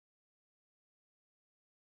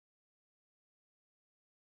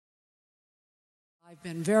I've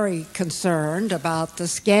been very concerned about the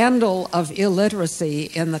scandal of illiteracy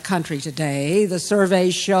in the country today. The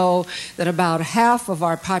surveys show that about half of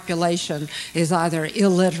our population is either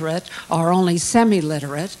illiterate or only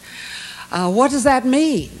semi-literate. What does that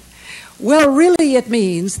mean? Well, really it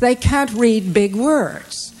means they can't read big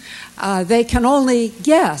words. They can only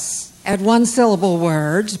guess at one-syllable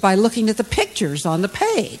words by looking at the pictures on the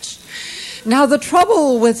page. Now, the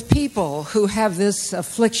trouble with people who have this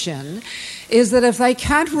affliction is that if they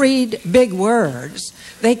can't read big words,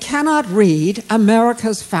 they cannot read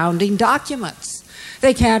America's founding documents.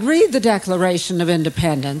 They can't read the Declaration of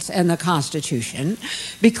Independence and the Constitution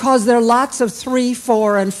because there are lots of 3,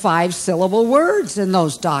 4, and 5-syllable words in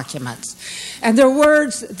those documents. And they're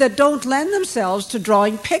words that don't lend themselves to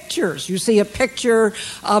drawing pictures. You see a picture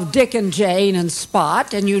of Dick and Jane and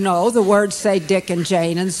Spot, and you know the words say Dick and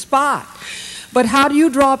Jane and Spot. But how do you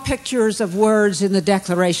draw pictures of words in the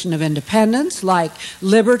Declaration of Independence like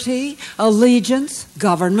liberty, allegiance,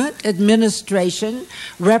 government, administration,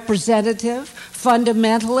 representative,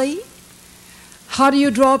 fundamentally? How do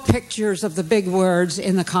you draw pictures of the big words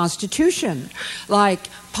in the Constitution like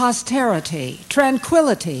posterity,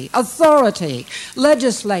 tranquility, authority,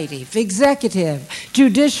 legislative, executive,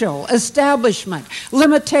 judicial, establishment,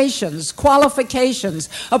 limitations, qualifications,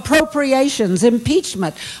 appropriations,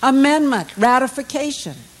 impeachment, amendment,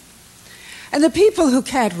 ratification? And the people who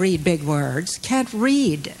can't read big words can't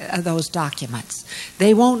read those documents.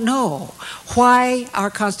 They won't know why our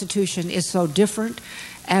Constitution is so different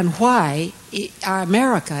and why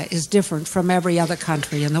America is different from every other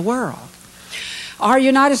country in the world. Our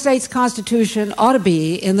United States Constitution ought to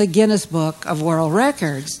be in the Guinness Book of World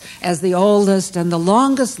Records as the oldest and the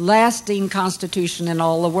longest lasting Constitution in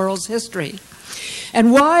all the world's history.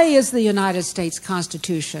 And why is the United States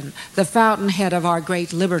Constitution the fountainhead of our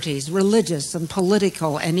great liberties, religious and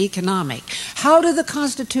political and economic? How did the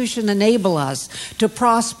Constitution enable us to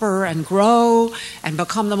prosper and grow and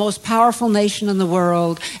become the most powerful nation in the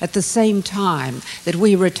world at the same time that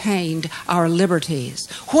we retained our liberties?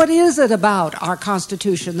 What is it about our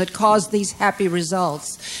Constitution that caused these happy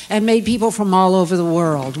results and made people from all over the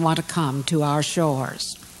world want to come to our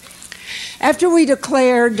shores? After we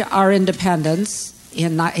declared our independence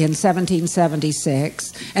in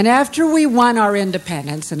 1776, and after we won our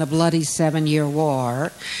independence in a bloody 7-year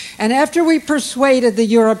war, and after we persuaded the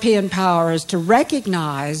European powers to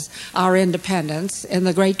recognize our independence in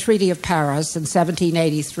the Great Treaty of Paris in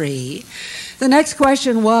 1783, the next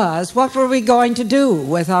question was, what were we going to do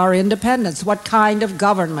with our independence? What kind of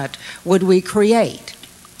government would we create?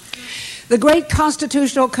 The Great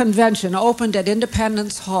Constitutional Convention opened at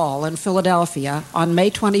Independence Hall in Philadelphia on May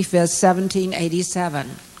 25,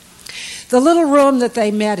 1787. The little room that they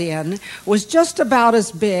met in was just about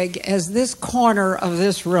as big as this corner of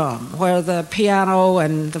this room, where the piano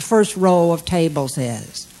and the first row of tables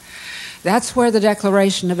is. That's where the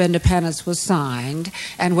Declaration of Independence was signed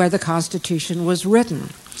and where the Constitution was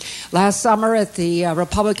written. Last summer at the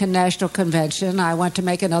Republican National Convention, I went to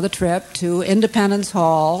make another trip to Independence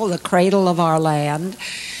Hall, the cradle of our land,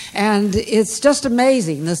 and it's just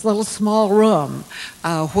amazing, this little small room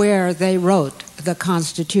where they wrote the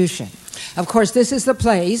Constitution. Of course, this is the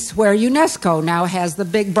place where UNESCO now has the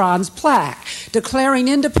big bronze plaque declaring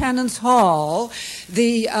Independence Hall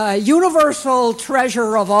the universal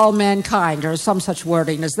treasure of all mankind, or some such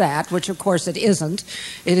wording as that, which of course it isn't.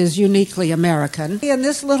 It is uniquely American. In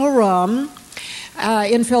this little room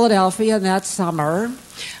in Philadelphia that summer,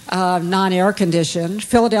 non-air conditioned.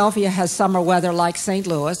 Philadelphia has summer weather like St.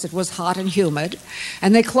 Louis. It was hot and humid.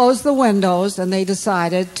 And they closed the windows and they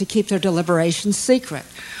decided to keep their deliberations secret,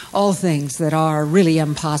 all things that are really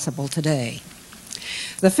impossible today.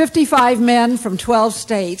 The 55 men from 12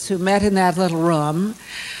 states who met in that little room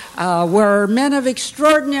were men of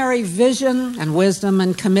extraordinary vision and wisdom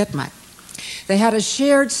and commitment. They had a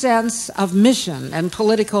shared sense of mission and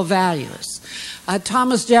political values.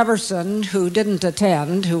 Thomas Jefferson, who didn't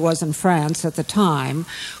attend, who was in France at the time,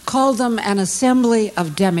 called them an assembly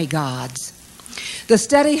of demigods. The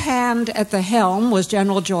steady hand at the helm was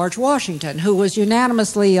General George Washington, who was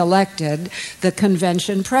unanimously elected the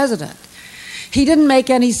convention president. He didn't make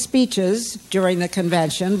any speeches during the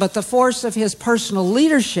convention, but the force of his personal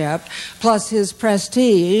leadership, plus his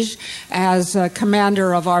prestige as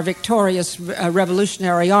commander of our victorious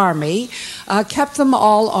Revolutionary Army, kept them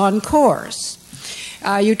all on course.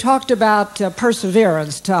 You talked about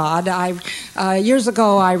perseverance, Todd. Years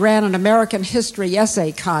ago, I ran an American history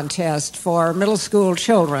essay contest for middle school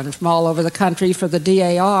children from all over the country for the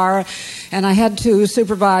DAR, and I had to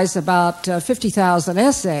supervise about 50,000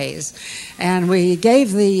 essays. And we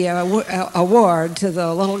gave the award to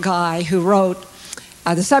the little guy who wrote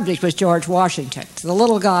The subject was George Washington, the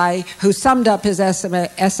little guy who summed up his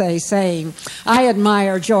essay saying, "I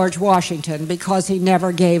admire George Washington because he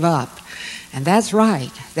never gave up." And that's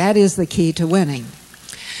right. That is the key to winning.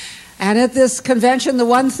 And at this convention, the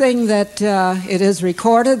one thing that it is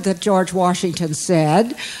recorded that George Washington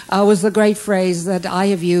said was the great phrase that I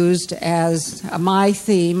have used as my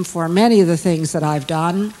theme for many of the things that I've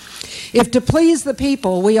done. If to please the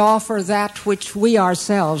people we offer that which we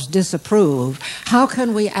ourselves disapprove, how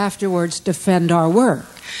can we afterwards defend our work?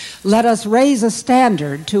 Let us raise a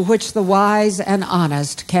standard to which the wise and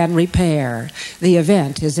honest can repair. The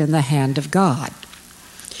event is in the hand of God.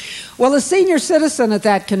 Well, the senior citizen at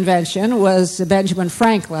that convention was Benjamin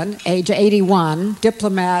Franklin, age 81,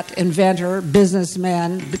 diplomat, inventor,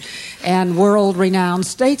 businessman, and world-renowned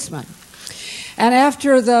statesman. And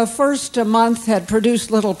after the first month had produced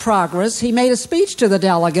little progress, he made a speech to the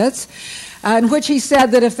delegates in which he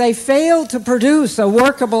said that if they failed to produce a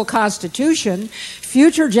workable constitution,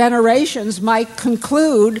 future generations might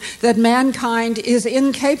conclude that mankind is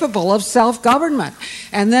incapable of self-government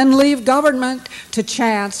and then leave government to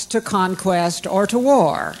chance, to conquest, or to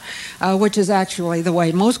war, which is actually the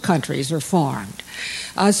way most countries are formed.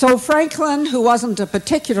 So Franklin, who wasn't a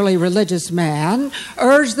particularly religious man,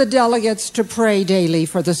 urged the delegates to pray daily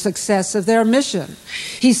for the success of their mission.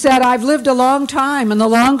 He said, "I've lived a long time, and the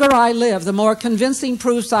longer I live, the more convincing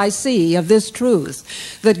proofs I see of this truth,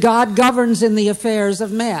 that God governs in the affairs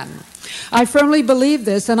of men. I firmly believe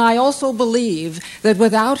this, and I also believe that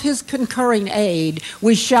without his concurring aid,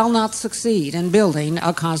 we shall not succeed in building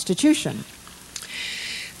a constitution."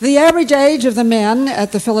 The average age of the men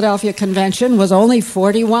at the Philadelphia Convention was only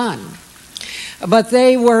 41, but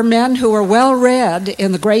they were men who were well read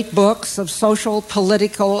in the great books of social,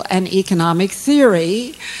 political, and economic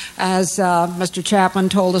theory, as Mr. Chapman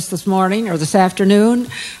told us this morning or this afternoon,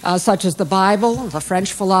 such as the Bible, the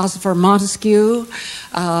French philosopher Montesquieu,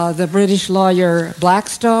 the British lawyer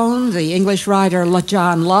Blackstone, the English writer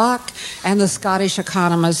John Locke, and the Scottish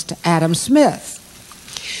economist Adam Smith.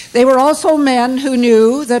 They were also men who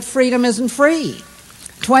knew that freedom isn't free.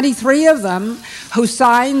 23 of them who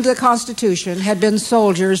signed the Constitution had been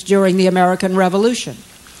soldiers during the American Revolution.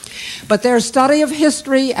 But their study of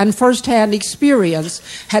history and firsthand experience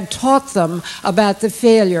had taught them about the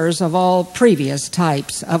failures of all previous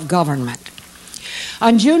types of government.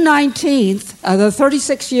 On June 19th, the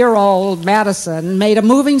 36-year-old Madison made a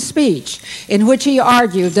moving speech in which he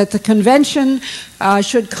argued that the convention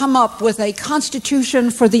should come up with a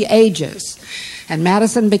constitution for the ages. And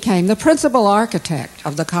Madison became the principal architect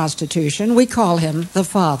of the Constitution. We call him the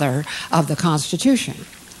father of the Constitution.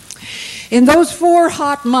 In those 4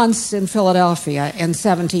 hot months in Philadelphia in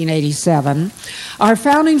 1787, our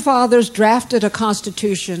founding fathers drafted a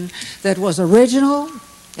constitution that was original,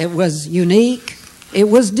 it was unique, it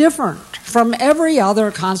was different from every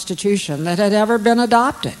other constitution that had ever been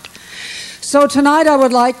adopted. So tonight I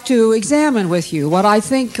would like to examine with you what I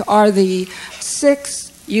think are the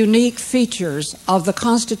 6 unique features of the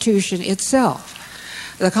Constitution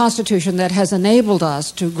itself, the Constitution that has enabled us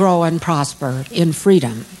to grow and prosper in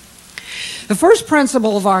freedom. The first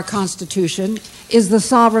principle of our Constitution is the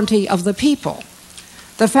sovereignty of the people.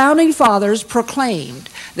 The Founding Fathers proclaimed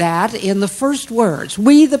that in the first words,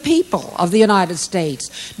 "We, the people of the United States,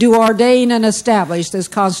 do ordain and establish this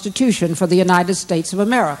Constitution for the United States of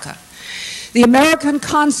America." The American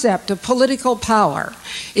concept of political power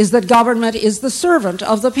is that government is the servant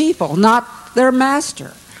of the people, not their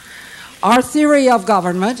master. Our theory of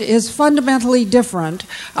government is fundamentally different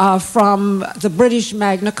from the British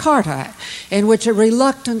Magna Carta, in which a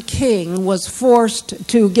reluctant king was forced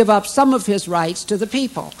to give up some of his rights to the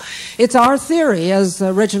people. It's our theory, as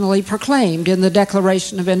originally proclaimed in the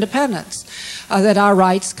Declaration of Independence, that our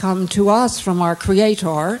rights come to us from our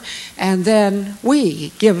Creator, and then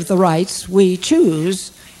we give the rights we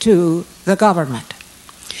choose to the government.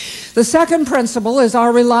 The second principle is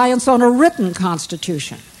our reliance on a written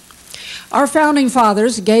constitution. Our Founding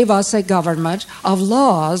Fathers gave us a government of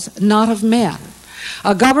laws, not of men.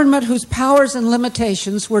 A government whose powers and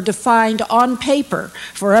limitations were defined on paper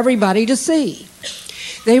for everybody to see.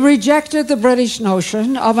 They rejected the British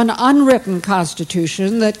notion of an unwritten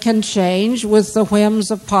constitution that can change with the whims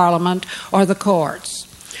of Parliament or the courts.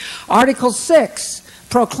 Article 6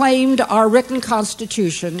 proclaimed our written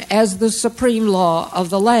constitution as the supreme law of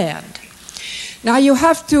the land. Now, you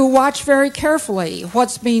have to watch very carefully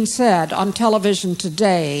what's being said on television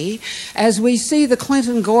today as we see the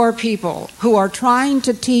Clinton-Gore people who are trying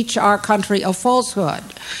to teach our country a falsehood,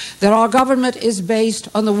 that our government is based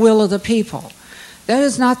on the will of the people. That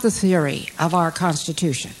is not the theory of our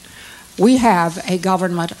Constitution. We have a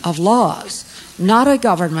government of laws, not a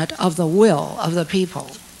government of the will of the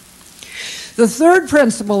people. The third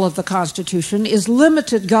principle of the Constitution is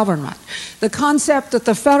limited government, the concept that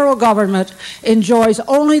the federal government enjoys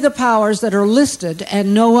only the powers that are listed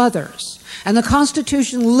and no others. And the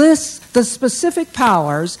Constitution lists the specific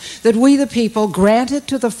powers that we, the people, granted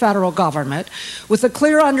to the federal government with the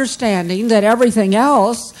clear understanding that everything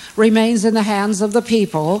else remains in the hands of the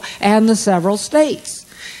people and the several states,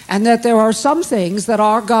 and that there are some things that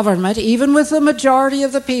our government, even with the majority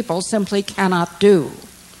of the people, simply cannot do.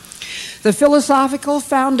 The philosophical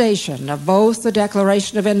foundation of both the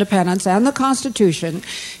Declaration of Independence and the Constitution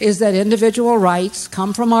is that individual rights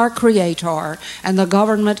come from our Creator, and the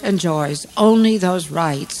government enjoys only those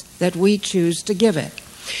rights that we choose to give it.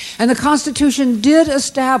 And the Constitution did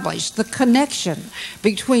establish the connection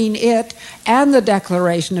between it and the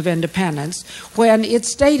Declaration of Independence when it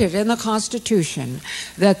stated in the Constitution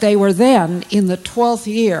that they were then in the 12th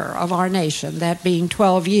year of our nation, that being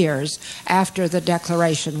 12 years after the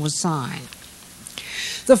Declaration was signed.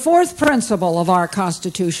 The fourth principle of our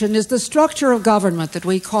Constitution is the structure of government that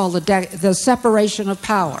we call the separation of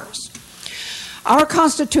powers. Our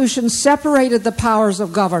Constitution separated the powers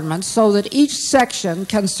of government so that each section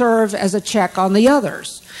can serve as a check on the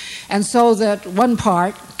others, and so that one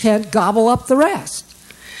part can't gobble up the rest.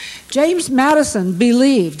 James Madison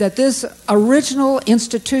believed that this original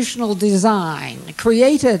institutional design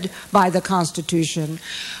created by the Constitution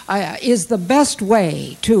is the best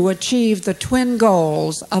way to achieve the twin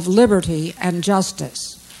goals of liberty and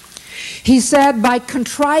justice. He said, by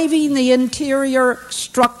contriving the interior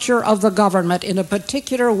structure of the government in a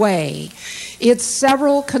particular way, its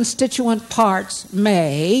several constituent parts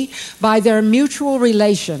may, by their mutual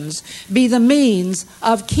relations, be the means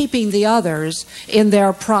of keeping the others in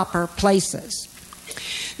their proper places.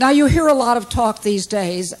 Now, you hear a lot of talk these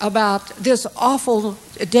days about this awful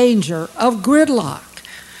danger of gridlock.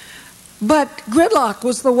 But gridlock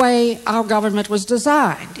was the way our government was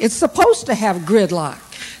designed. It's supposed to have gridlock.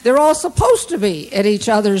 They're all supposed to be at each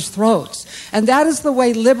other's throats, and that is the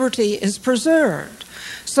way liberty is preserved.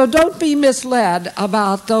 So don't be misled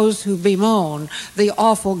about those who bemoan the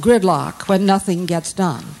awful gridlock when nothing gets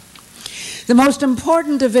done. The most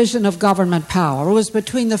important division of government power was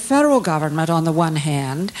between the federal government on the one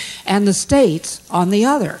hand and the states on the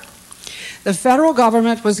other. The federal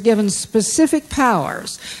government was given specific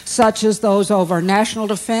powers, such as those over national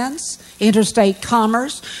defense, interstate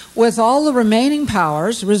commerce, with all the remaining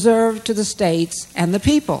powers reserved to the states and the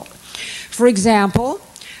people. For example,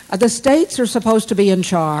 the states are supposed to be in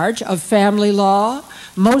charge of family law,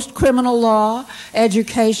 most criminal law,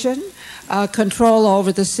 education, control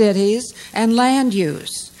over the cities, and land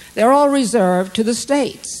use. They're all reserved to the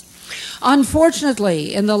states.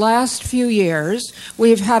 Unfortunately, in the last few years,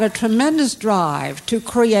 we've had a tremendous drive to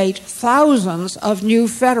create thousands of new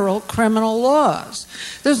federal criminal laws.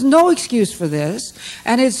 There's no excuse for this,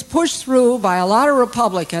 and it's pushed through by a lot of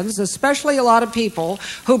Republicans, especially a lot of people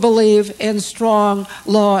who believe in strong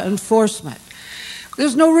law enforcement.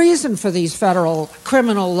 There's no reason for these federal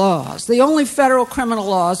criminal laws. The only federal criminal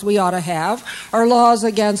laws we ought to have are laws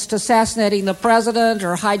against assassinating the president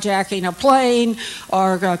or hijacking a plane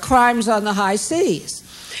or crimes on the high seas.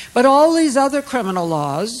 But all these other criminal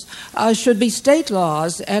laws should be state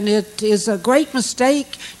laws, and it is a great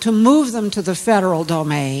mistake to move them to the federal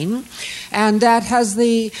domain, and that has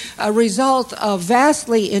the result of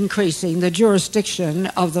vastly increasing the jurisdiction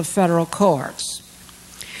of the federal courts.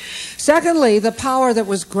 Secondly, the power that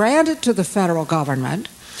was granted to the federal government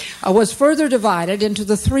was further divided into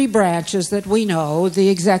the three branches that we know, the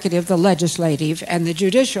executive, the legislative, and the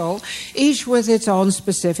judicial, each with its own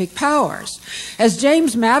specific powers. As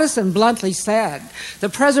James Madison bluntly said, the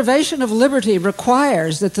preservation of liberty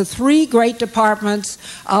requires that the three great departments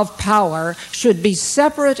of power should be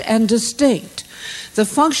separate and distinct. The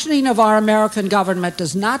functioning of our American government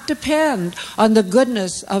does not depend on the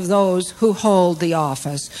goodness of those who hold the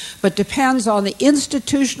office, but depends on the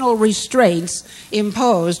institutional restraints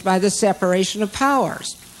imposed by the separation of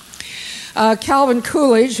powers. Calvin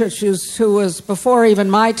Coolidge, who was before even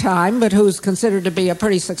my time, but who's considered to be a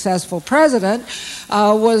pretty successful president,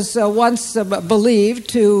 was once believed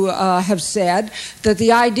to have said that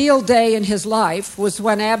the ideal day in his life was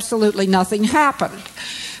when absolutely nothing happened.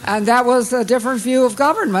 And that was a different view of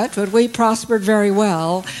government, but we prospered very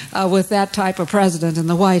well with that type of president in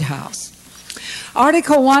the White House.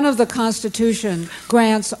 Article 1 of the Constitution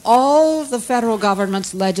grants all the federal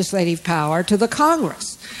government's legislative power to the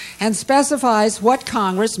Congress and specifies what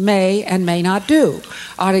Congress may and may not do.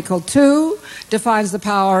 Article 2 defines the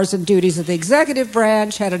powers and duties of the executive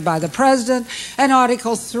branch headed by the president, and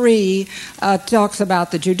Article 3 talks about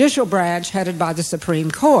the judicial branch headed by the Supreme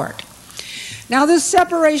Court. Now, this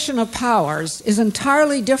separation of powers is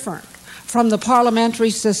entirely different from the parliamentary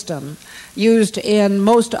system used in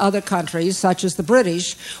most other countries, such as the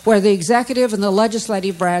British, where the executive and the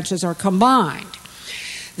legislative branches are combined.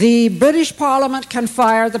 The British Parliament can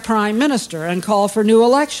fire the Prime Minister and call for new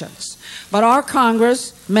elections, but our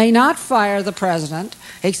Congress may not fire the President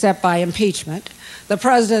except by impeachment. The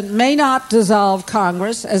President may not dissolve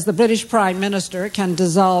Congress, as the British Prime Minister can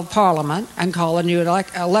dissolve Parliament and call a new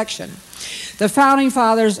election. The Founding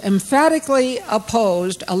Fathers emphatically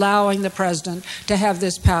opposed allowing the President to have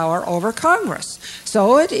this power over Congress,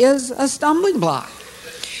 so it is a stumbling block.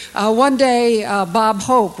 One day, Bob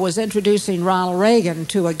Hope was introducing Ronald Reagan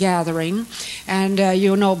to a gathering, and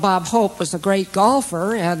you know Bob Hope was a great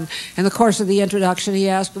golfer, and in the course of the introduction he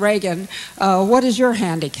asked Reagan, what is your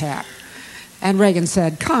handicap? And Reagan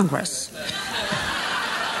said, Congress.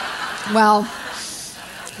 Well,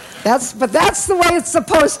 that's the way it's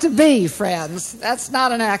supposed to be, friends. That's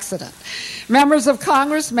not an accident. Members of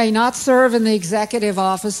Congress may not serve in the executive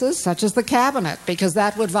offices, such as the cabinet, because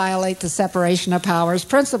that would violate the separation of powers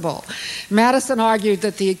principle. Madison argued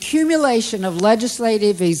that the accumulation of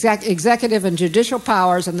legislative, executive, and judicial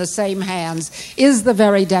powers in the same hands is the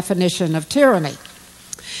very definition of tyranny.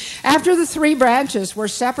 After the three branches were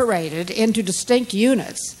separated into distinct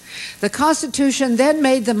units, the Constitution then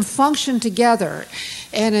made them function together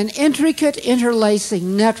in an intricate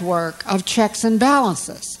interlacing network of checks and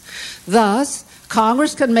balances. Thus,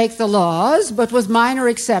 Congress can make the laws, but with minor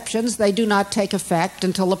exceptions, they do not take effect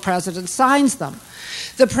until the President signs them.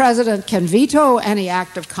 The President can veto any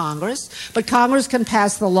act of Congress, but Congress can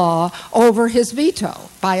pass the law over his veto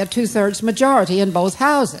by a two-thirds majority in both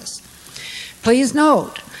houses. Please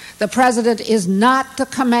note, the President is not the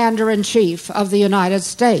Commander-in-Chief of the United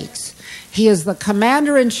States. He is the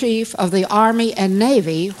Commander-in-Chief of the Army and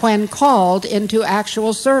Navy when called into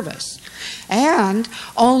actual service. And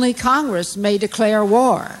only Congress may declare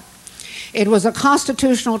war. It was a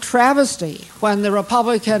constitutional travesty when the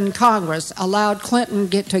Republican Congress allowed Clinton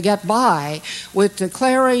to get by with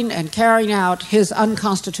declaring and carrying out his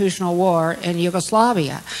unconstitutional war in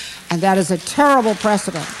Yugoslavia. And that is a terrible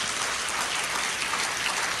precedent.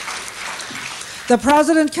 The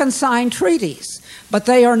President can sign treaties, but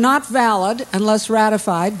they are not valid unless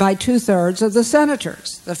ratified by two-thirds of the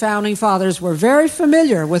senators. The Founding Fathers were very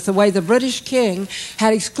familiar with the way the British king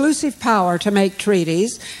had exclusive power to make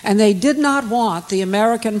treaties, and they did not want the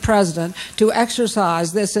American president to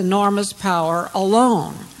exercise this enormous power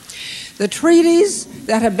alone. The treaties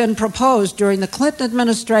that have been proposed during the Clinton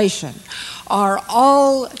administration are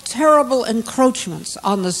all terrible encroachments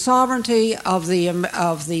on the sovereignty of the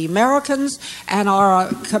Americans and our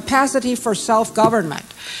capacity for self-government.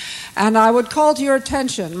 And I would call to your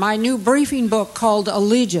attention my new briefing book called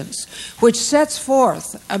Allegiance, which sets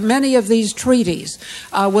forth many of these treaties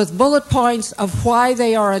with bullet points of why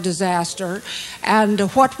they are a disaster and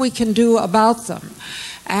what we can do about them.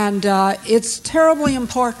 And it's terribly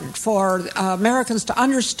important for Americans to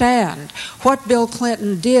understand what Bill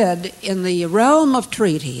Clinton did in the realm of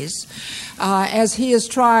treaties as he is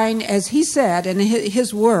trying, as he said in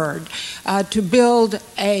his word, to build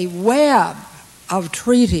a web of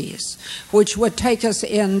treaties which would take us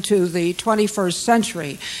into the 21st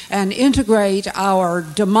century and integrate our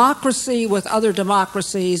democracy with other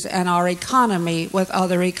democracies and our economy with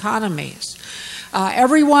other economies.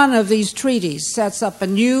 Every one of these treaties sets up a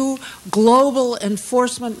new global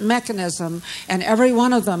enforcement mechanism, and every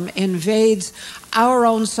one of them invades our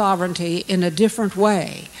own sovereignty in a different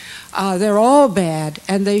way. They're all bad,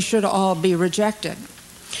 and they should all be rejected.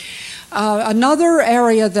 Another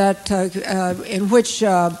area that in which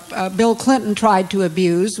Bill Clinton tried to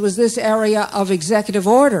abuse was this area of executive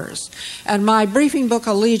orders. And my briefing book,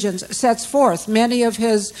 Allegiance, sets forth many of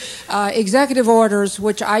his executive orders,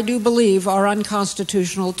 which I do believe are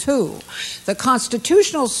unconstitutional too. The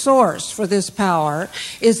constitutional source for this power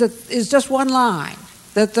is just one line,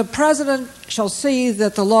 that the President shall see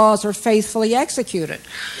that the laws are faithfully executed.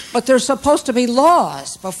 But there's supposed to be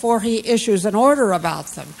laws before he issues an order about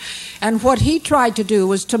them. And what he tried to do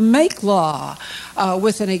was to make law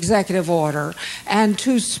with an executive order and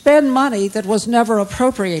to spend money that was never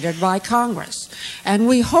appropriated by Congress. And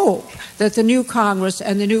we hope that the new Congress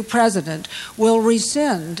and the new President will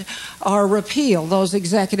rescind or repeal those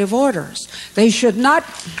executive orders. They should not...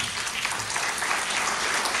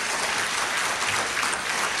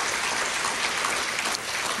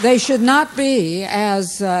 They should not be,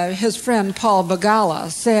 as his friend Paul Begala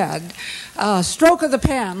said, stroke of the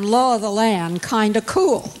pen, law of the land, kind of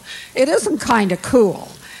cool. It isn't kind of cool.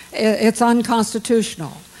 It's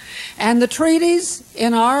unconstitutional. And the treaties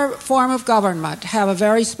in our form of government have a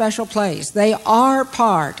very special place. They are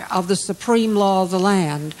part of the supreme law of the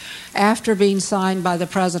land after being signed by the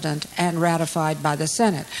President and ratified by the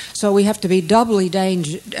Senate. So we have to be doubly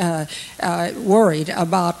worried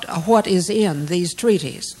about what is in these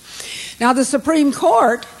treaties. Now, the Supreme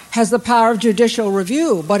Court has the power of judicial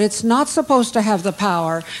review, but it's not supposed to have the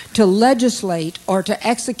power to legislate or to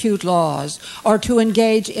execute laws or to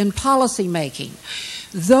engage in policy making.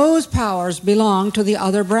 Those powers belong to the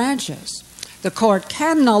other branches. The court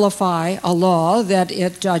can nullify a law that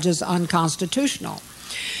it judges unconstitutional.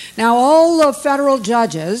 Now, all the federal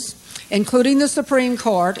judges, including the Supreme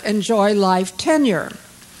Court, enjoy life tenure.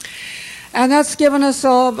 And that's given us a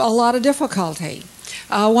lot of difficulty.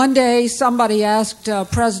 One day, somebody asked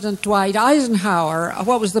President Dwight Eisenhower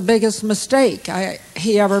what was the biggest mistake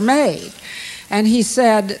he ever made. And he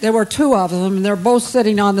said there were two of them, and they're both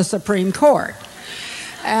sitting on the Supreme Court.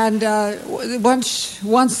 And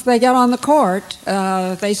once they get on the court,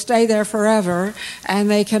 they stay there forever,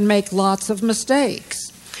 and they can make lots of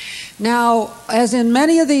mistakes. Now, as in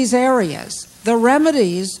many of these areas, the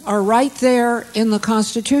remedies are right there in the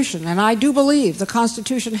Constitution, and I do believe the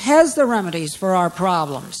Constitution has the remedies for our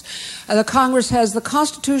problems. The Congress has the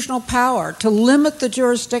constitutional power to limit the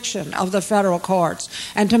jurisdiction of the federal courts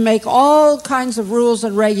and to make all kinds of rules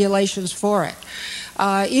and regulations for it.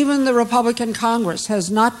 Even the Republican Congress has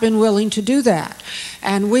not been willing to do that.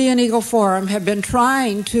 And we in Eagle Forum have been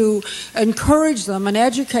trying to encourage them and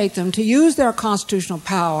educate them to use their constitutional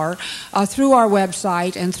power through our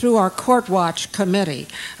website and through our Court Watch Committee,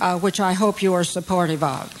 which I hope you are supportive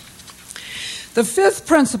of. The fifth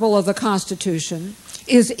principle of the Constitution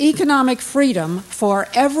is economic freedom for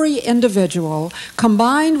every individual,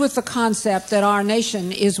 combined with the concept that our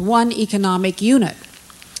nation is one economic unit.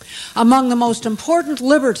 Among the most important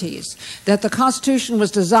liberties that the Constitution was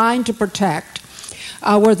designed to protect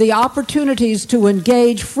were the opportunities to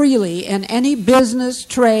engage freely in any business,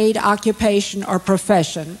 trade, occupation, or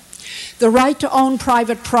profession, the right to own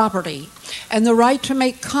private property, and the right to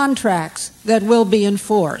make contracts that will be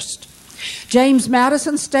enforced. James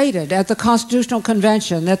Madison stated at the Constitutional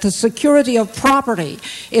Convention that the security of property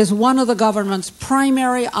is one of the government's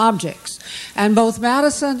primary objects, and both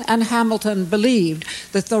Madison and Hamilton believed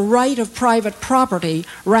that the right of private property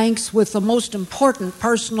ranks with the most important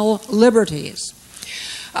personal liberties.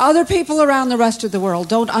 Other people around the rest of the world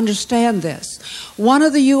don't understand this. One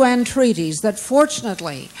of the UN treaties that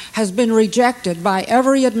fortunately has been rejected by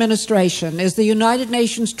every administration is the United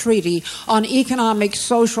Nations Treaty on Economic,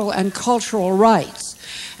 Social, and Cultural Rights.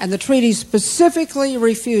 And the treaty specifically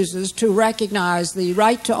refuses to recognize the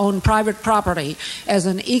right to own private property as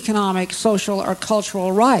an economic, social, or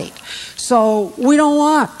cultural right. So we don't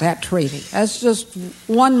want that treaty. That's just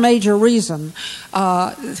one major reason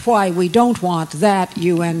why we don't want that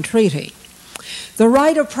UN treaty. The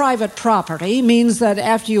right of private property means that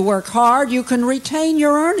after you work hard, you can retain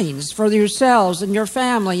your earnings for yourselves and your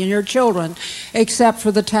family and your children, except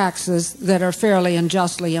for the taxes that are fairly and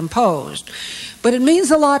justly imposed. But it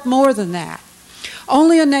means a lot more than that.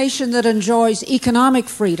 Only a nation that enjoys economic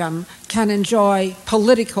freedom can enjoy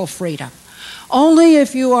political freedom. Only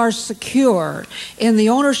if you are secure in the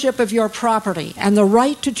ownership of your property and the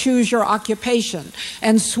right to choose your occupation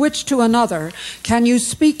and switch to another can you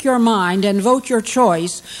speak your mind and vote your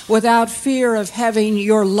choice without fear of having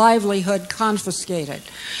your livelihood confiscated.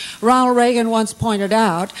 Ronald Reagan once pointed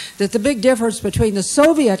out that the big difference between the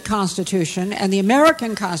Soviet Constitution and the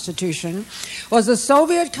American Constitution was the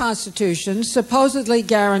Soviet Constitution supposedly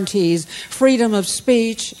guarantees freedom of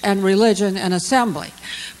speech and religion and assembly.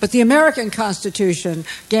 But the American Constitution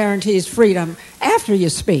guarantees freedom after you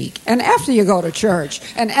speak, and after you go to church,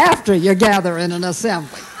 and after you gather in an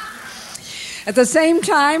assembly. At the same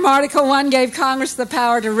time, Article 1 gave Congress the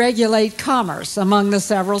power to regulate commerce among the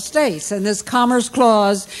several states, and this Commerce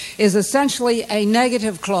Clause is essentially a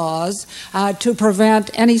negative clause to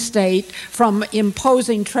prevent any state from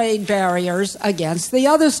imposing trade barriers against the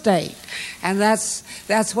other state. And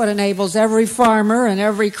that's what enables every farmer and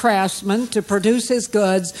every craftsman to produce his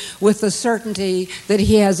goods with the certainty that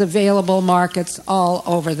he has available markets all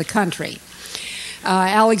over the country.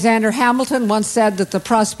 Alexander Hamilton once said that the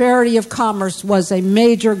prosperity of commerce was a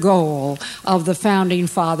major goal of the Founding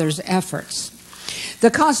Fathers' efforts.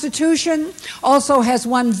 The Constitution also has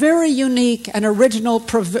one very unique and original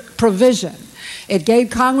provision. It gave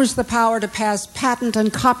Congress the power to pass patent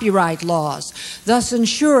and copyright laws, thus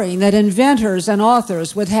ensuring that inventors and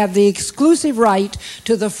authors would have the exclusive right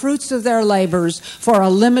to the fruits of their labors for a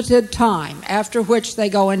limited time, after which they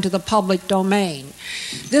go into the public domain.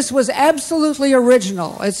 This was absolutely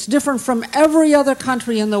original. It's different from every other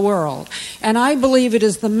country in the world, and I believe it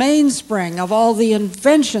is the mainspring of all the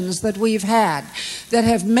inventions that we've had that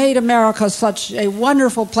have made America such a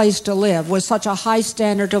wonderful place to live, with such a high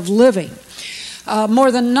standard of living.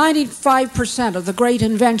 More than 95% of the great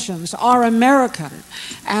inventions are American,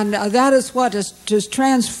 and that is what has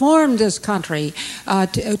transformed this country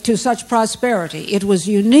to such prosperity. It was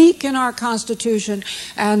unique in our Constitution,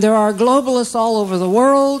 and there are globalists all over the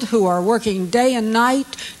world who are working day and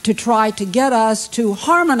night to try to get us to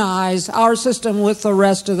harmonize our system with the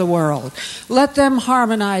rest of the world. Let them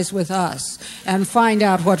harmonize with us and find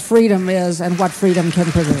out what freedom is and what freedom can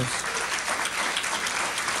produce.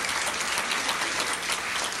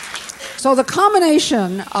 So the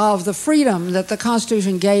combination of the freedom that the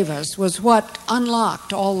Constitution gave us was what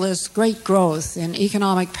unlocked all this great growth in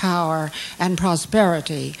economic power and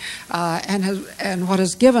prosperity, and what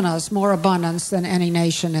has given us more abundance than any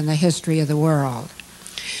nation in the history of the world.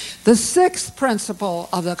 The sixth principle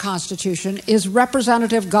of the Constitution is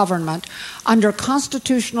representative government under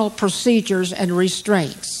constitutional procedures and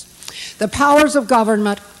restraints. The powers of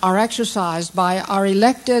government are exercised by our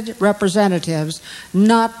elected representatives,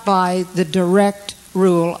 not by the direct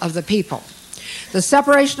rule of the people. The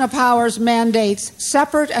separation of powers mandates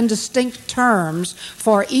separate and distinct terms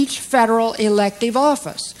for each federal elective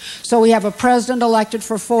office. So we have a president elected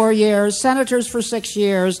for 4 years, senators for 6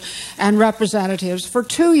 years, and representatives for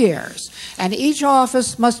 2 years. And each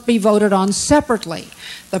office must be voted on separately.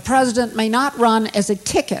 The president may not run as a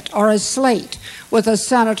ticket or a slate with a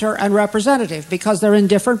senator and representative because they're in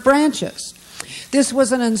different branches. This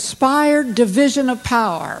was an inspired division of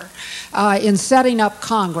power in setting up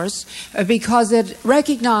Congress because it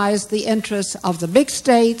recognized the interests of the big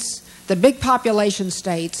states, the big population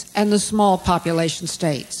states, and the small population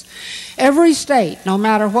states. Every state, no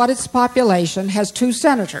matter what its population, has 2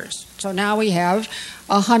 senators. So now we have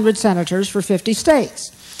 100 senators for 50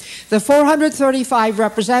 states. The 435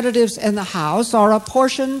 representatives in the House are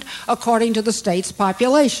apportioned according to the state's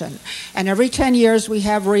population. And every 10 years we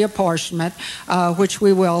have reapportionment, which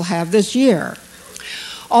we will have this year.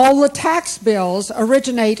 All the tax bills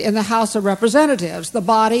originate in the House of Representatives, the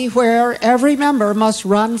body where every member must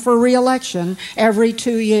run for re-election every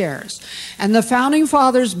 2 years. And the Founding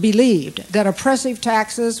Fathers believed that oppressive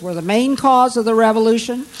taxes were the main cause of the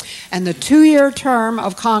Revolution, and the 2-year term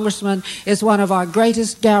of congressman is one of our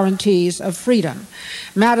greatest guarantees of freedom.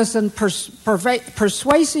 Madison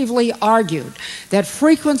persuasively argued that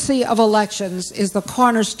frequency of elections is the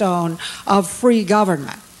cornerstone of free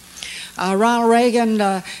government. Ronald Reagan,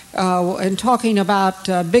 in talking about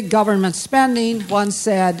big government spending, once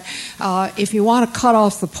said, if you want to cut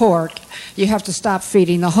off the pork, you have to stop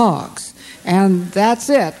feeding the hogs. And that's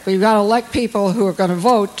it. We've got to elect people who are going to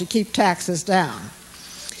vote to keep taxes down.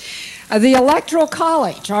 The Electoral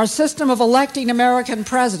College, our system of electing American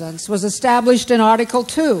presidents, was established in Article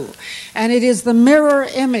 2, and it is the mirror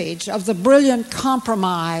image of the brilliant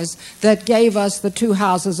compromise that gave us the 2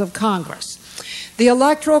 houses of Congress. The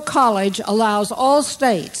Electoral College allows all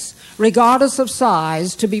states, regardless of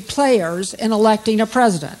size, to be players in electing a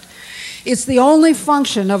president. It's the only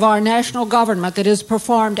function of our national government that is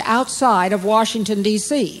performed outside of Washington,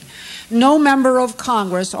 D.C. No member of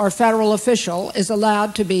Congress or federal official is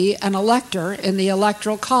allowed to be an elector in the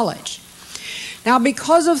Electoral College. Now,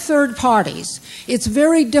 because of third parties, it's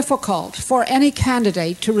very difficult for any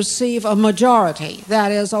candidate to receive a majority,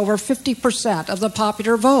 that is, over 50% of the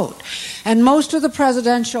popular vote. And most of the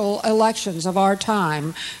presidential elections of our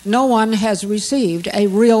time, no one has received a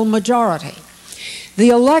real majority. The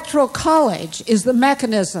Electoral College is the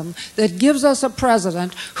mechanism that gives us a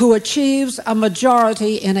president who achieves a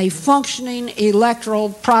majority in a functioning electoral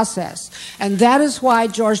process. And that is why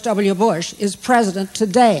George W. Bush is president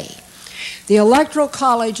today. The Electoral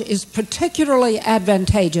College is particularly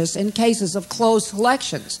advantageous in cases of close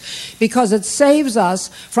elections because it saves us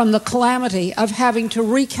from the calamity of having to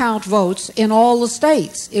recount votes in all the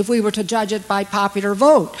states if we were to judge it by popular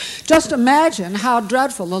vote. Just imagine how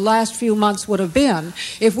dreadful the last few months would have been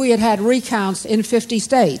if we had had recounts in 50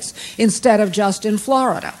 states instead of just in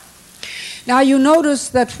Florida. Now, you notice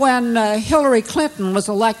that when Hillary Clinton was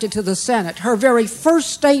elected to the Senate, her very first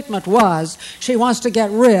statement was she wants to get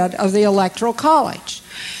rid of the Electoral College.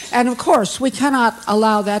 And of course, we cannot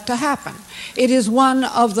allow that to happen. It is one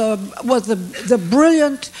of the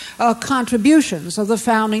brilliant contributions of the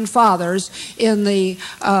Founding Fathers in the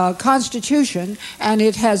Constitution, and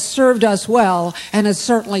it has served us well, and it's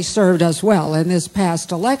certainly served us well in this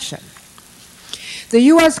past election. The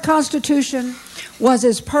U.S. Constitution was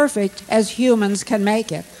as perfect as humans can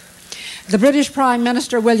make it. The British Prime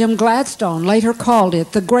Minister William Gladstone later called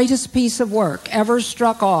it the greatest piece of work ever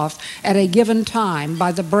struck off at a given time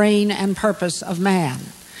by the brain and purpose of man.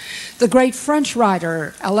 The great French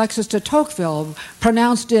writer Alexis de Tocqueville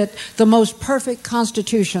pronounced it the most perfect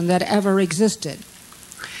constitution that ever existed.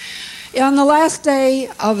 On the last day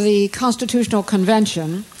of the Constitutional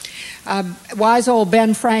Convention, wise old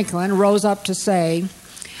Ben Franklin rose up to say,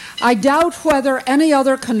 "I doubt whether any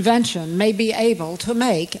other convention may be able to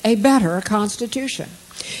make a better constitution.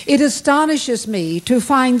 It astonishes me to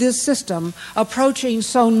find this system approaching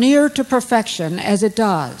so near to perfection as it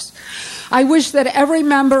does. I wish that every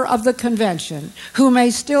member of the convention, who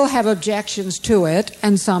may still have objections to it,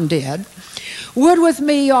 and some did, would with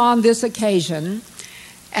me on this occasion,"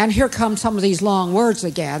 and here come some of these long words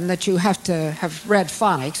again that you have to have read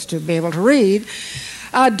phonics to be able to read,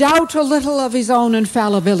 "doubt a little of his own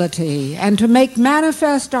infallibility, and to make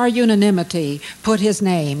manifest our unanimity, put his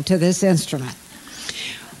name to this instrument."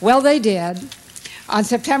 Well, they did. On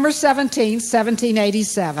September 17,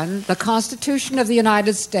 1787, the Constitution of the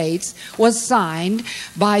United States was signed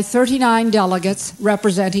by 39 delegates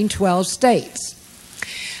representing 12 states.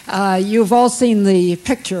 You've all seen the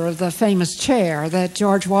picture of the famous chair that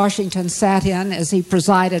George Washington sat in as he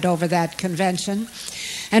presided over that convention.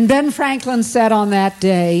 And Ben Franklin said on that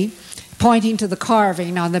day, pointing to the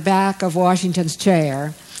carving on the back of Washington's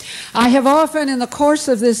chair, "I have often in the course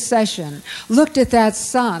of this session looked at that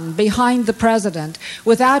sun behind the president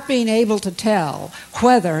without being able to tell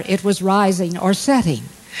whether it was rising or setting.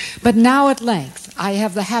 But now at length I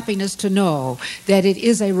have the happiness to know that it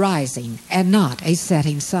is a rising and not a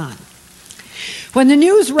setting sun." When the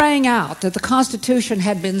news rang out that the Constitution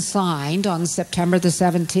had been signed on September the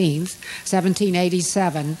 17th,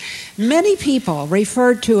 1787, many people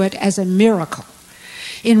referred to it as a miracle.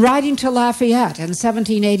 In writing to Lafayette in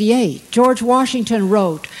 1788, George Washington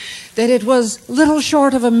wrote that it was little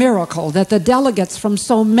short of a miracle that the delegates from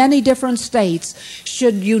so many different states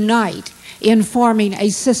should unite in forming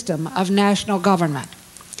a system of national government.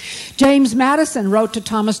 James Madison wrote to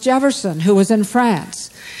Thomas Jefferson, who was in France,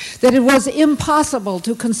 that it was impossible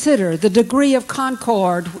to consider the degree of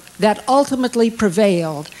concord that ultimately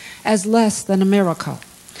prevailed as less than a miracle.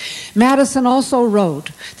 Madison also wrote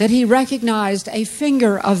that he recognized a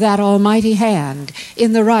finger of that almighty hand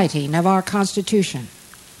in the writing of our Constitution.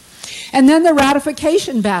 And then the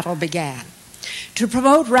ratification battle began. To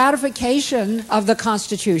promote ratification of the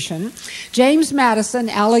Constitution, James Madison,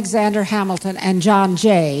 Alexander Hamilton, and John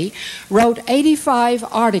Jay wrote 85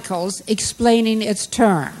 articles explaining its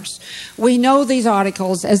terms. We know these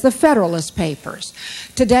articles as the Federalist Papers.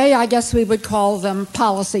 Today, I guess we would call them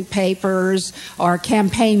policy papers or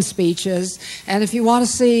campaign speeches. And if you want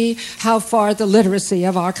to see how far the literacy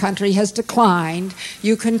of our country has declined,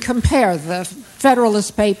 you can compare the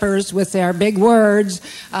Federalist Papers with their big words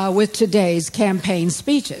with today's campaign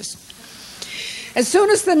speeches. As soon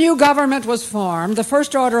as the new government was formed, the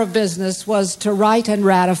first order of business was to write and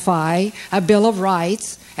ratify a Bill of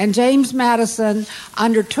Rights, and James Madison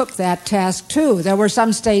undertook that task too. There were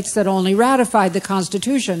some states that only ratified the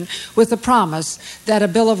Constitution with the promise that a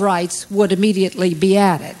Bill of Rights would immediately be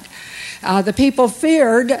added. The people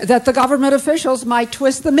feared that the government officials might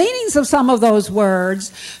twist the meanings of some of those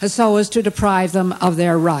words so as to deprive them of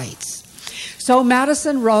their rights. So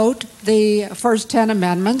Madison wrote the first 10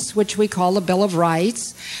 amendments, which we call the Bill of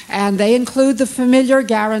Rights, and they include the familiar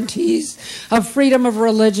guarantees of freedom of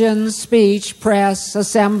religion, speech, press,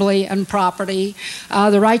 assembly, and property,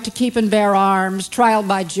 the right to keep and bear arms, trial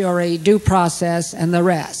by jury, due process, and the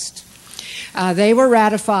rest. They were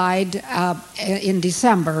ratified in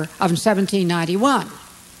December of 1791.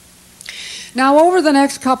 Now, over the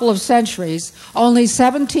next couple of centuries, only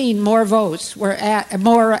 17 more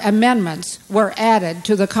more amendments were added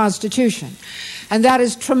to the Constitution. And that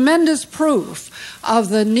is tremendous proof of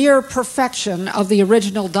the near perfection of the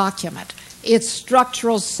original document, its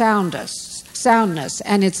structural soundness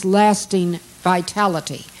and its lasting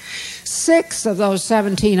vitality. 6 of those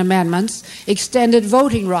 17 amendments extended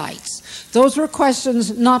voting rights Those were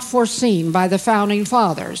questions not foreseen by the Founding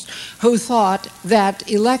Fathers, who thought that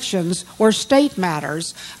elections were state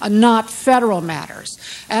matters, not federal matters.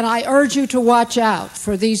 And I urge you to watch out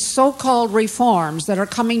for these so-called reforms that are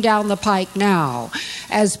coming down the pike now,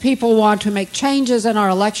 as people want to make changes in our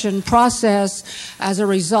election process as a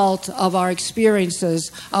result of our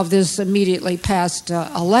experiences of this immediately past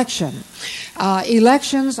election.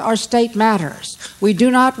 Elections are state matters. We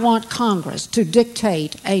do not want Congress to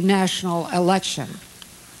dictate a national election.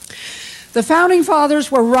 The Founding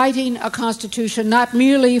Fathers were writing a Constitution not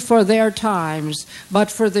merely for their times,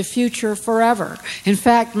 but for the future forever. In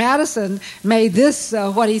fact, Madison made this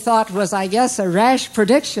what he thought was, I guess, a rash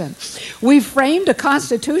prediction. We framed a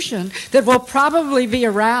Constitution that will probably be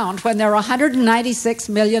around when there are 196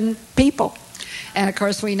 million people. And, of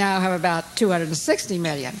course, we now have about 260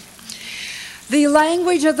 million. The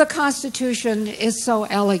language of the Constitution is so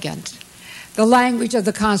elegant. The language of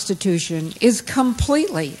the Constitution is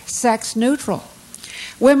completely sex neutral.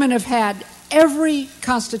 Women have had every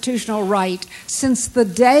constitutional right since the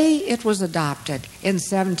day it was adopted in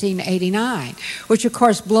 1789, which of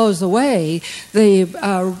course blows away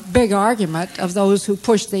the big argument of those who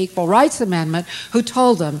pushed the Equal Rights Amendment, who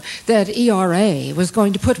told them that ERA was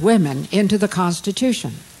going to put women into the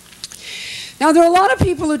Constitution. Now, there are a lot of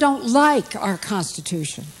people who don't like our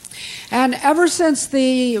Constitution. And ever since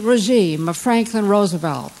the regime of Franklin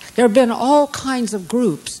Roosevelt, there have been all kinds of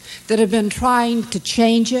groups that have been trying to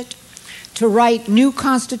change it, to write new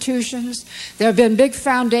constitutions. There have been big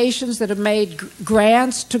foundations that have made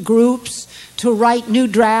grants to groups to write new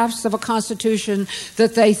drafts of a constitution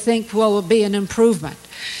that they think will be an improvement.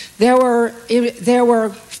 There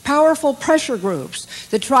were powerful pressure groups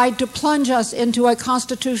that tried to plunge us into a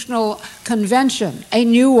constitutional convention, a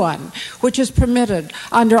new one, which is permitted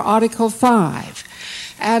under Article 5.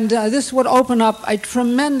 And this would open up a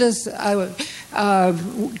tremendous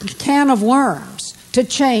can of worms to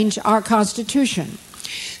change our Constitution.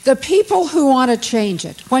 The people who want to change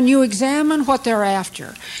it, when you examine what they're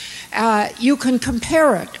after, you can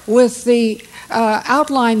compare it with the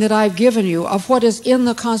outline that I've given you of what is in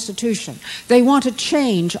the Constitution. They want to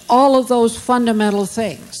change all of those fundamental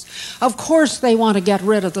things. Of course they want to get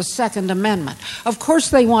rid of the Second Amendment. Of course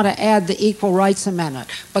they want to add the Equal Rights Amendment.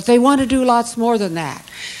 But they want to do lots more than that.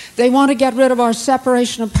 They want to get rid of our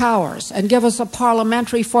separation of powers and give us a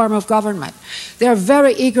parliamentary form of government. They're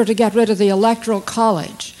very eager to get rid of the Electoral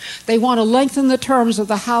College. They want to lengthen the terms of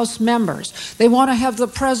the House members. They want to have the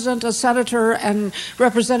president, a senator, and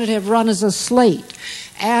representative run as a slate.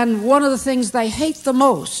 And one of the things they hate the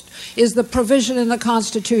most is the provision in the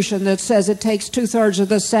Constitution that says it takes 2/3 of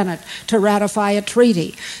the Senate to ratify a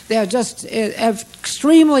treaty. They're just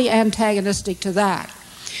extremely antagonistic to that.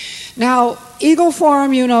 Now, Eagle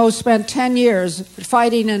Forum, you know, spent 10 years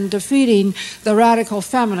fighting and defeating the radical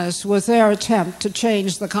feminists with their attempt to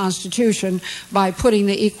change the Constitution by putting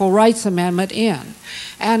the Equal Rights Amendment in.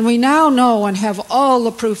 And we now know and have all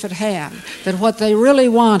the proof at hand that what they really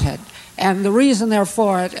wanted, and the reason they're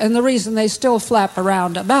for it, and the reason they still flap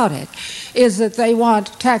around about it, is that they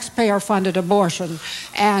want taxpayer-funded abortion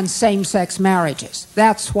and same-sex marriages.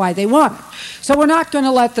 That's why they want it. So we're not going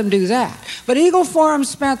to let them do that. But Eagle Forum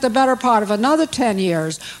spent the better part of another 10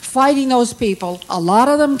 years fighting those people, a lot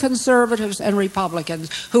of them conservatives and Republicans,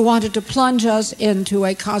 who wanted to plunge us into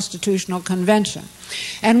a constitutional convention.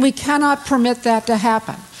 And we cannot permit that to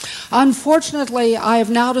happen. Unfortunately, I have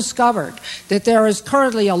now discovered that there is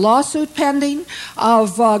currently a lawsuit pending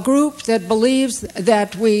of a group that believes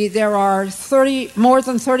that there are more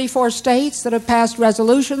than 34 states that have passed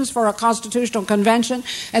resolutions for a constitutional convention,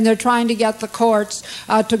 and they're trying to get the courts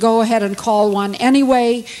to go ahead and call one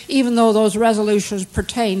anyway, even though those resolutions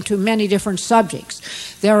pertain to many different subjects.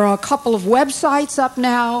 There are a couple of websites up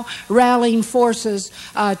now rallying forces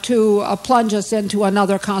to plunge us into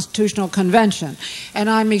another constitutional convention. And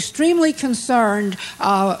I'm extremely concerned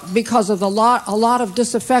because of a lot of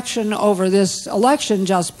disaffection over this election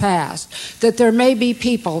just passed, that there may be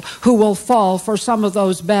people who will fall for some of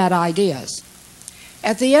those bad ideas.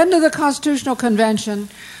 At the end of the Constitutional Convention,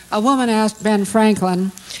 a woman asked Ben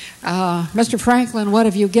Franklin, Mr. Franklin, what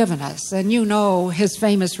have you given us? And you know his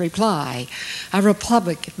famous reply, a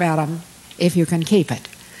republic, madam, if you can keep it.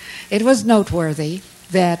 It was noteworthy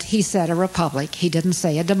that he said a republic. He didn't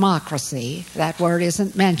say a democracy. That word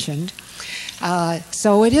isn't mentioned.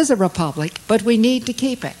 So it is a republic, but we need to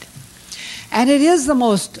keep it. And it is the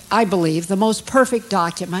most, I believe, the most perfect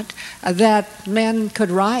document that men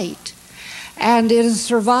could write. And it has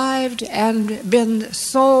survived and been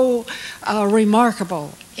so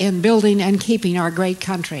remarkable in building and keeping our great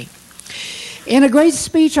country. In a great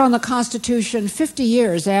speech on the Constitution 50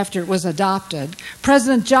 years after it was adopted,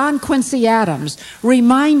 President John Quincy Adams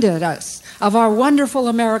reminded us of our wonderful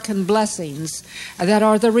American blessings that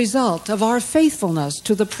are the result of our faithfulness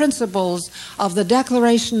to the principles of the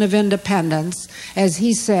Declaration of Independence, as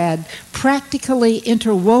he said, practically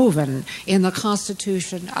interwoven in the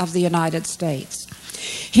Constitution of the United States.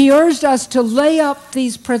 He urged us to lay up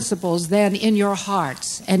these principles then in your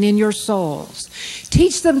hearts and in your souls.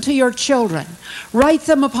 Teach them to your children. Write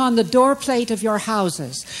them upon the doorplate of your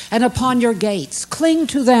houses and upon your gates. Cling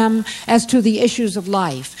to them as to the issues of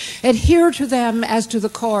life. Adhere to them as to the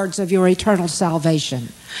cords of your eternal salvation.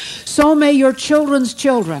 So may your children's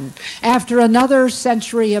children, after another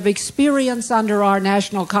century of experience under our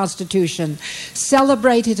national Constitution,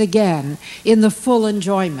 celebrate it again in the full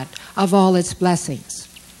enjoyment of all its blessings.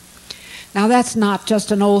 Now, that's not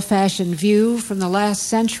just an old-fashioned view from the last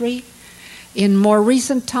century. In more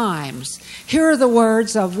recent times, here are the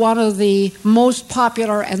words of one of the most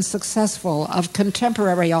popular and successful of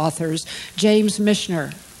contemporary authors, James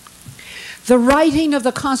Michener. The writing of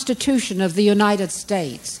the Constitution of the United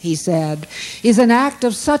States, he said, is an act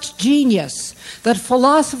of such genius that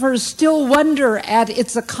philosophers still wonder at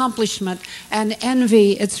its accomplishment and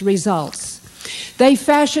envy its results. They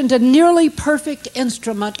fashioned a nearly perfect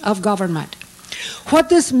instrument of government. What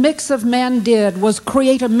this mix of men did was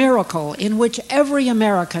create a miracle in which every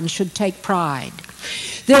American should take pride.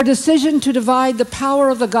 Their decision to divide the power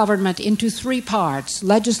of the government into three parts,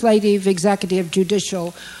 legislative, executive,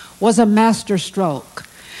 judicial, was a masterstroke.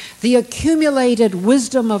 The accumulated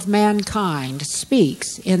wisdom of mankind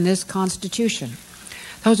speaks in this Constitution.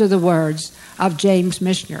 Those are the words of James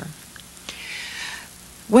Michener.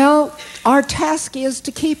 Well, our task is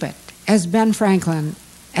to keep it, as Ben Franklin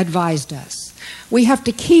advised us. We have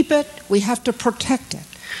to keep it, we have to protect it.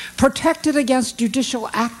 Protect it against judicial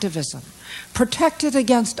activism. Protect it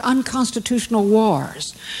against unconstitutional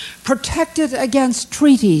wars. Protect it against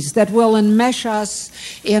treaties that will enmesh us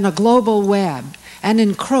in a global web and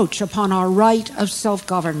encroach upon our right of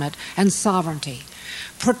self-government and sovereignty.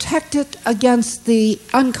 Protect it against the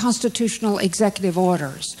unconstitutional executive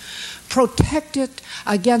orders. Protect it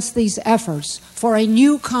against these efforts for a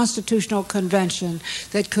new constitutional convention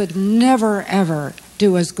that could never, ever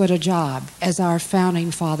do as good a job as our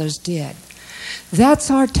founding fathers did.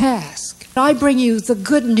 That's our task. I bring you the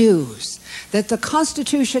good news that the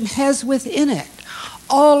Constitution has within it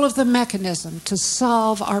all of the mechanism to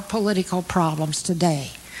solve our political problems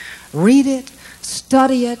today. Read it,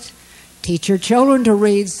 study it, teach your children to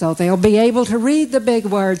read so they'll be able to read the big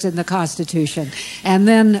words in the Constitution, and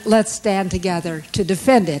then let's stand together to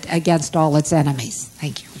defend it against all its enemies.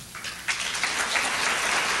 Thank you.